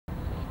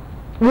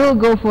We'll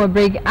go for a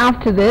break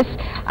after this.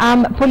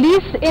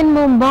 Police in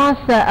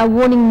Mombasa are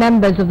warning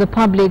members of the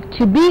public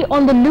to be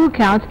on the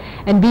lookout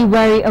and be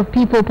wary of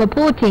people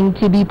purporting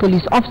to be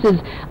police officers.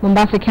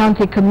 Mombasa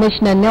County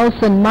Commissioner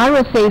Nelson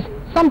Marwa says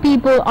some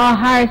people are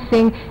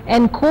harassing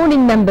and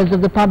calling members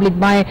of the public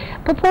by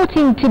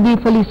purporting to be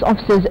police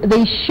officers.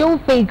 They show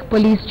fake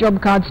police job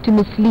cards to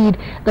mislead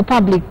the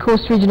public.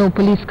 Coast Regional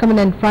Police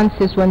Commandant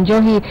Francis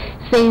Wanjohi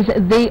says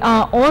they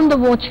are on the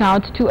watch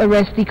out to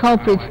arrest the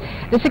culprits.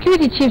 The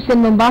security chiefs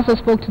in Mombasa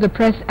spoke to the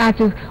press at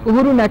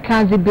Uhuru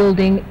Nakazi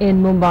building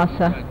in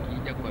Mombasa.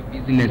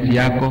 Business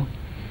yako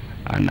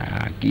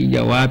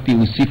akija wapi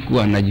usiku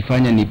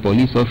anajifanya ni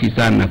police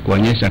officer na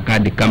kuonyesha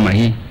kadi kama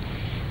hii,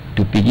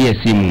 tupigie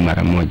simu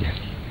mara moja.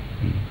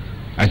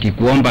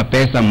 Akikuomba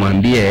pesa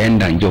mwambie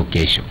enda njoo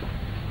kesho,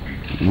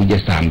 uje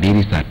saa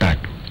 2 saa 3,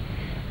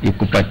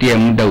 ikupatie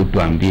muda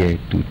utuambie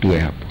tutue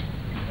hapo.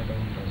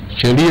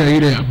 Sheria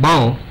ile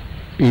ambao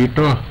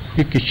ilitoa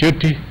hiki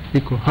cheti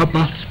iko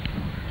hapa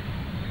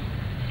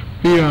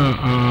pia.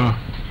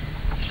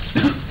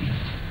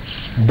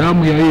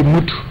 Damu ya hii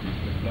mtu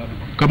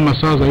kama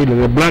sasa ile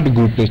the blood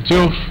group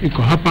itself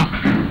iko hapa,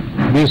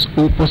 this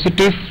O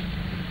positive,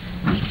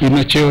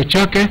 ina cheo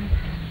chake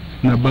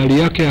na bali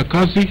yake ya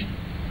kazi,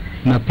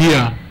 na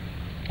pia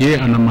yeye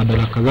ana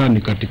madaraka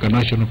gani katika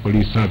National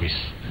Police Service.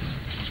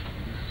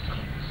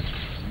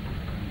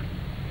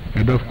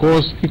 And of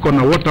course iko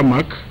na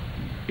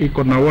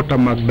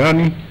watermark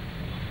ndani